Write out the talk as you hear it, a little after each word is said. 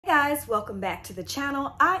guys, welcome back to the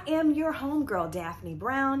channel. I am your homegirl, Daphne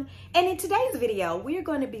Brown, and in today's video, we are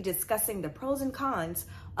going to be discussing the pros and cons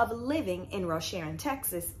of living in Rosharon,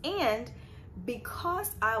 Texas. And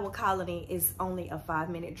because Iowa Colony is only a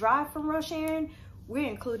 5-minute drive from Rosharon, we're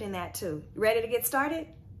including that too. Ready to get started?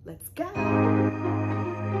 Let's go.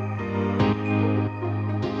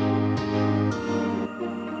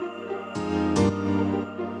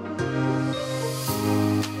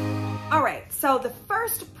 All right, so the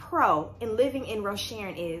first pro in living in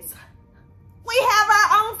Rosharon is we have our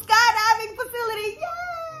own skydiving facility.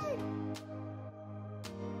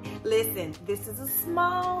 Yay! Listen, this is a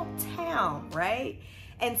small town, right?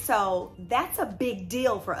 And so that's a big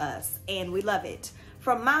deal for us, and we love it.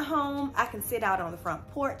 From my home, I can sit out on the front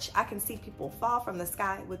porch. I can see people fall from the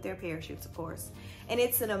sky with their parachutes, of course. And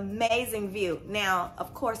it's an amazing view. Now,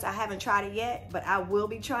 of course, I haven't tried it yet, but I will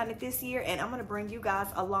be trying it this year, and I'm gonna bring you guys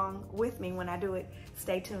along with me when I do it.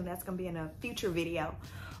 Stay tuned, that's gonna be in a future video.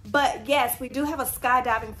 But yes, we do have a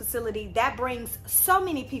skydiving facility that brings so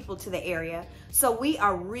many people to the area. So we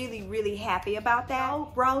are really, really happy about that.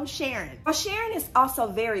 Rosharon. Rosharon is also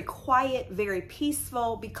very quiet, very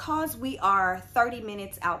peaceful because we are 30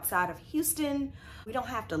 minutes outside of Houston. We don't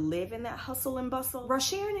have to live in that hustle and bustle.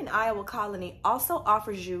 Rosharon in Iowa Colony also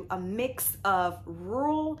offers you a mix of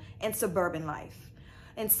rural and suburban life.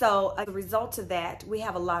 And so as a result of that, we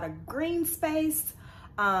have a lot of green space.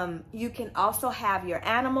 You can also have your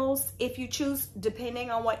animals if you choose,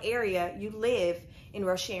 depending on what area you live in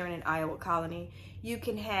Rosharon and Iowa Colony. You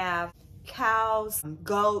can have cows,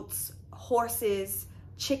 goats, horses,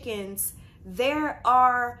 chickens. There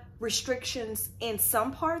are restrictions in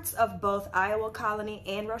some parts of both Iowa Colony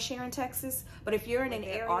and Rosharon, Texas, but if you're in an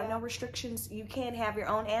area there are no restrictions, you can have your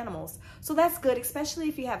own animals. So that's good, especially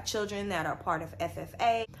if you have children that are part of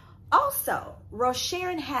FFA. Also,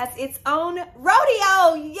 Rosharon has its own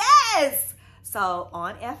rodeo, yes! So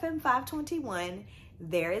on FM 521,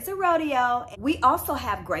 there is a rodeo. We also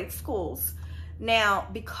have great schools. Now,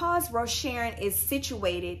 because Rosharon is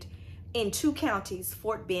situated in 2 counties,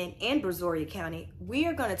 Fort Bend and Brazoria County, we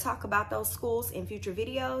are gonna talk about those schools in future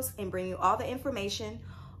videos and bring you all the information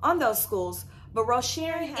on those schools. But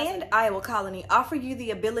Rosharon and Iowa Colony offer you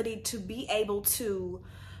the ability to be able to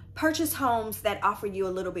purchase homes that offer you a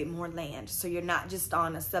little bit more land, so you're not just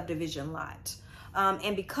on a subdivision lot.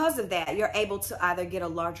 And because of that, you're able to either get a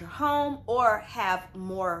larger home or have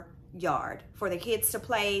more yard for the kids to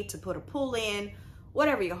play, to put a pool in,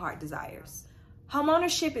 whatever your heart desires.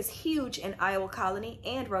 Homeownership is huge in Iowa Colony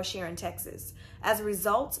and Rosharon, Texas. As a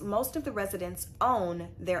result, most of the residents own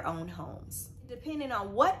their own homes. Depending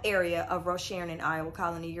on what area of Rosharon and Iowa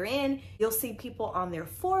Colony you're in, you'll see people on their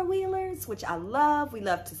 4-wheelers, which I love. We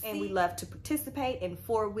love to see, and we love to participate in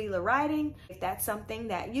 4-wheeler riding. If that's something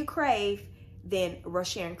that you crave, then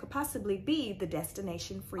Rosharon could possibly be the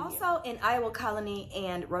destination for you. Also in Iowa Colony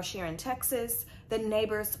and Rosharon, Texas, the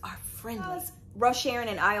neighbors are friendly. Rosharon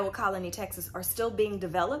and Iowa Colony, Texas are still being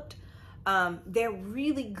developed. They're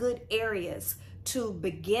really good areas to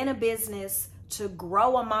begin a business, to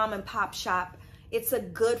grow a mom and pop shop. It's a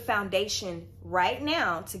good foundation right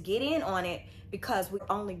now to get in on it because we're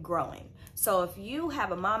only growing. So if you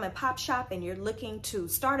have a mom and pop shop and you're looking to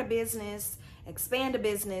start a business, expand a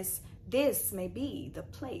business, this may be the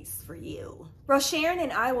place for you. Rosharon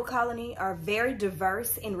and Iowa Colony are very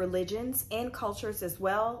diverse in religions and cultures as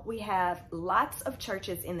well. We have lots of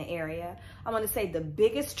churches in the area. I want to say the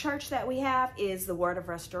biggest church that we have is the Word of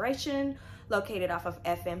Restoration, located off of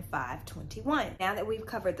FM 521. Now that we've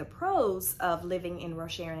covered the pros of living in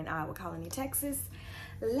Rosharon and Iowa Colony, Texas,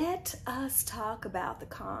 let us talk about the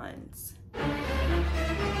cons.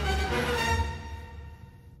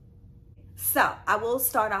 So I will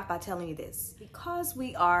start off by telling you this. Because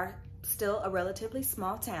we are still a relatively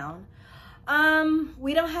small town,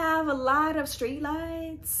 we don't have a lot of street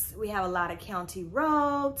lights. We have a lot of county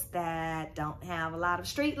roads that don't have a lot of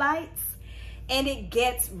street lights. And it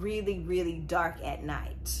gets really, really dark at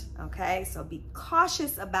night, okay? So be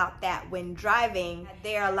cautious about that when driving.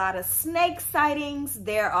 There are a lot of snake sightings.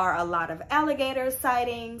 There are a lot of alligator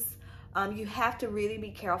sightings. You have to really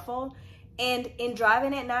be careful. And in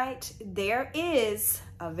driving at night, there is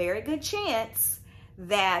a very good chance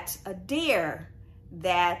that a deer,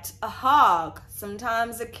 that a hog,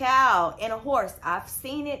 sometimes a cow and a horse, I've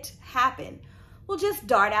seen it happen, will just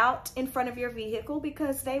dart out in front of your vehicle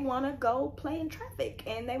because they want to go play in traffic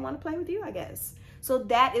and they want to play with you, I guess. So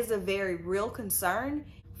that is a very real concern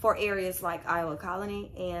for areas like Iowa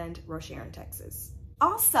Colony and Rosharon, Texas.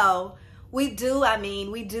 Also, we do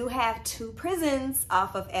have 2 prisons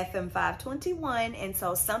off of FM 521, and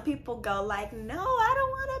so some people go like, no, I don't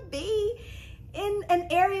want to be in an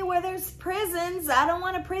area where where there's prisons. I don't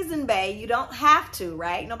want a prison bay. You don't have to,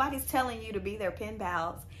 right? Nobody's telling you to be their pen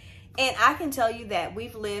pals. And I can tell you that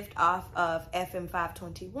we've lived off of FM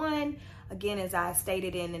 521, again, as I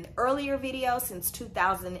stated in an earlier video, since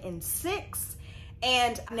 2006.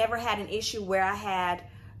 And I never had an issue where I had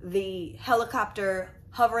the helicopter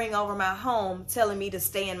hovering over my home telling me to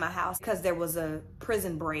stay in my house because there was a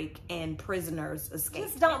prison break and prisoners escaped.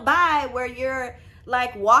 Just don't buy where you're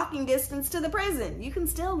like walking distance to the prison. You can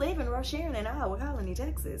still live in Rosharon and Iowa Colony,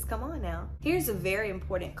 Texas. Come on now. Here's a very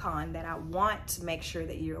important con that I want to make sure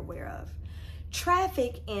that you're aware of.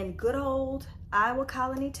 Traffic in good old Iowa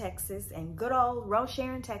Colony, Texas and good old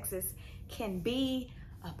Rosharon, Texas can be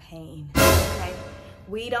a pain, okay?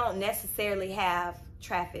 We don't necessarily have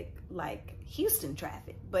traffic like Houston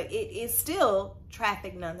traffic, but it is still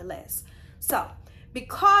traffic nonetheless. So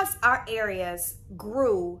because our areas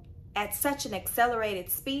grew at such an accelerated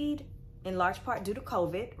speed, in large part due to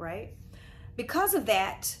COVID, right? Because of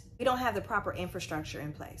that, we don't have the proper infrastructure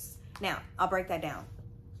in place. Now, I'll break that down.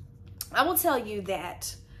 I will tell you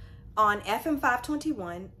that on FM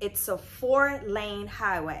 521, it's a 4-lane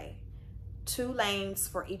highway, 2 lanes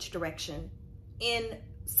for each direction in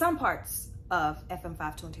some parts of FM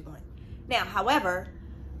 521. Now, however,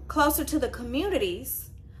 closer to the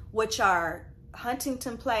communities, which are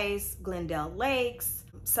Huntington Place, Glendale Lakes,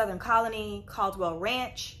 Southern Colony, Caldwell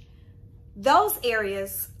Ranch, those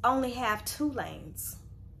areas only have 2 lanes,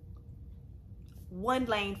 1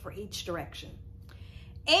 lane for each direction.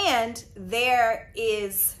 And there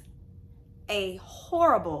is a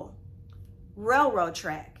horrible railroad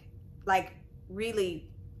track, like really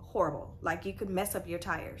horrible, like you could mess up your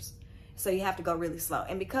tires. So you have to go really slow.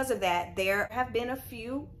 And because of that, there have been a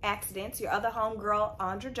few accidents. Your other homegirl,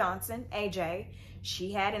 Andra Johnson, AJ,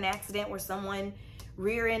 she had an accident where someone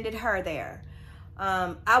rear-ended her there.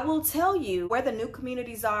 I will tell you where the new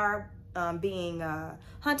communities are, being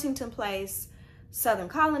Huntington Place, Southern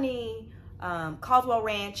Colony, Caldwell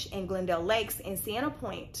Ranch, and Glendale Lakes, and Sienna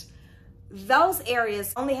Point. Those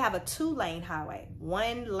areas only have a 2-lane highway,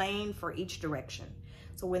 1 lane for each direction.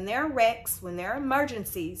 So when there are wrecks, when there are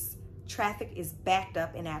emergencies, traffic is backed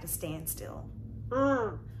up and at a standstill.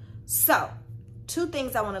 So 2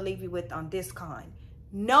 things I want to leave you with on this con.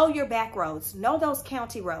 Know your back roads, know those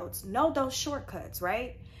county roads, know those shortcuts,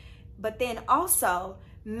 right? But then also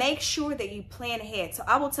make sure that you plan ahead. So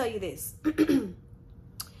I will tell you this.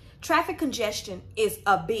 Traffic congestion is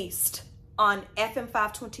a beast on FM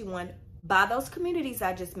 521 by those communities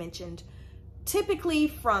I just mentioned, typically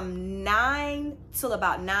from 9 till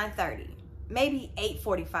about 9:30, maybe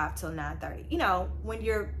 8:45 till 9:30, you know, when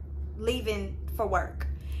you're leaving for work.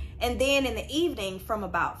 And then in the evening from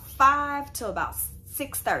about 5 till about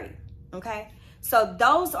 6:30, okay? So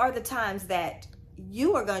those are the times that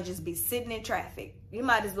you are gonna just be sitting in traffic. You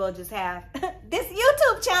might as well just have this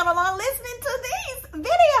YouTube channel on listening to these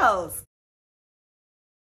videos.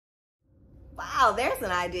 Wow, there's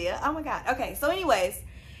an idea. Oh my God. Okay, so anyways,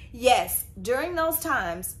 yes, during those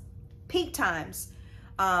times, peak times,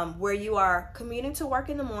 where you are commuting to work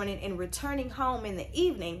in the morning and returning home in the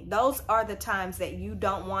evening, those are the times that you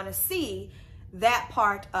don't want to see that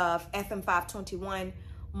part of FM 521,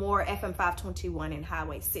 more FM 521 and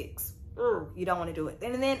Highway 6. You don't want to do it.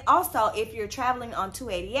 And then also, if you're traveling on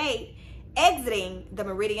 288, exiting the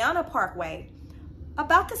Meridiana Parkway,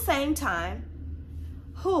 about the same time,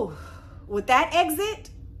 with that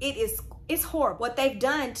exit, it's horrible. What they've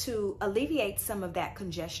done to alleviate some of that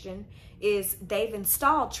congestion is they've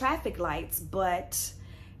installed traffic lights, but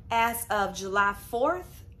as of July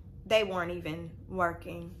 4th, they weren't even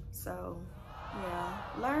working. So yeah,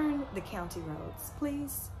 learn the county roads,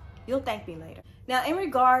 please. You'll thank me later. Now, in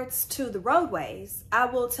regards to the roadways, I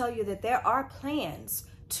will tell you that there are plans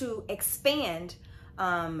to expand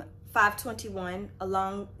 521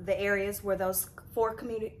 along the areas where those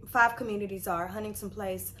 5 communities are: Huntington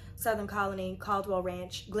Place, Southern Colony, Caldwell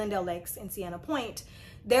Ranch, Glendale Lakes, and Sienna Point.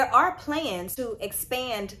 There are plans to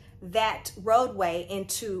expand that roadway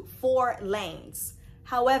into 4 lanes.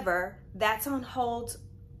 However, that's on hold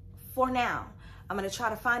for now. I'm going to try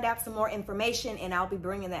to find out some more information, and I'll be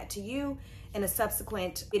bringing that to you in a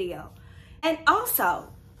subsequent video. And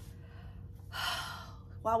also,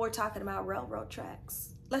 while we're talking about railroad tracks,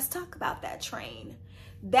 let's talk about that train.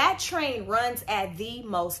 That train runs at the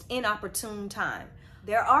most inopportune time.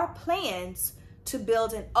 There are plans to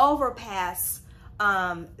build an overpass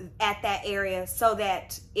at that area so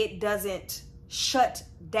that it doesn't shut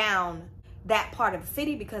down that part of the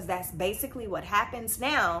city, because that's basically what happens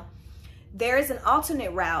now. There is an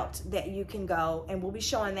alternate route that you can go, and we'll be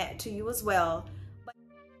showing that to you as well.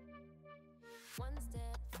 One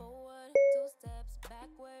step forward, 2 steps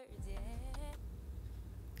backward.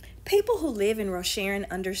 People who live in Rosharon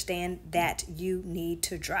understand that you need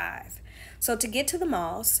to drive. So to get to the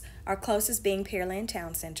malls, our closest being Pearland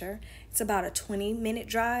Town Center, it's about a 20-minute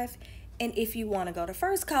drive. And if you want to go to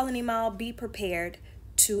First Colony Mall, be prepared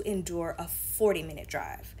to endure a 40-minute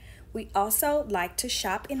drive. We also like to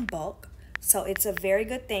shop in bulk, so it's a very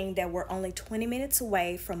good thing that we're only 20 minutes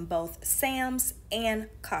away from both Sam's and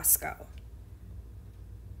Costco.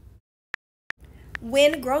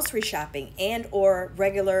 When grocery shopping and or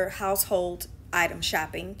regular household item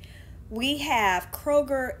shopping, we have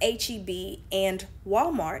Kroger, H-E-B, and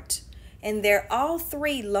Walmart, and they're all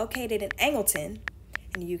three located in Angleton,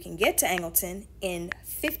 and you can get to Angleton in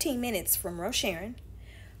 15 minutes from Rosharon.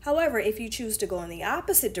 However, if you choose to go in the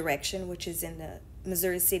opposite direction, which is in the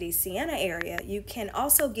Missouri City, Siena area, you can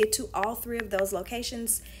also get to all three of those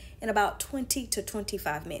locations in about 20 to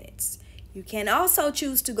 25 minutes. You can also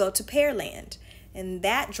choose to go to Pearland, and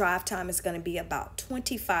that drive time is going to be about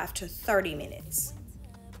 25 to 30 minutes.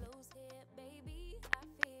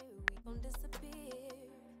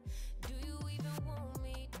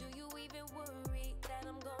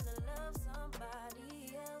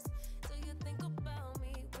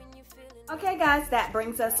 Okay guys, that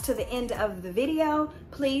brings us to the end of the video.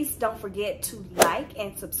 Please don't forget to like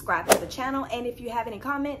and subscribe to the channel. And if you have any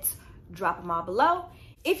comments, drop them all below.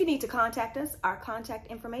 If you need to contact us, our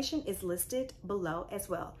contact information is listed below as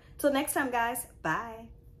well. Till next time guys, bye.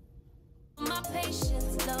 My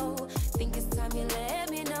patience low. Think it's time you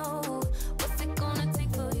let me know.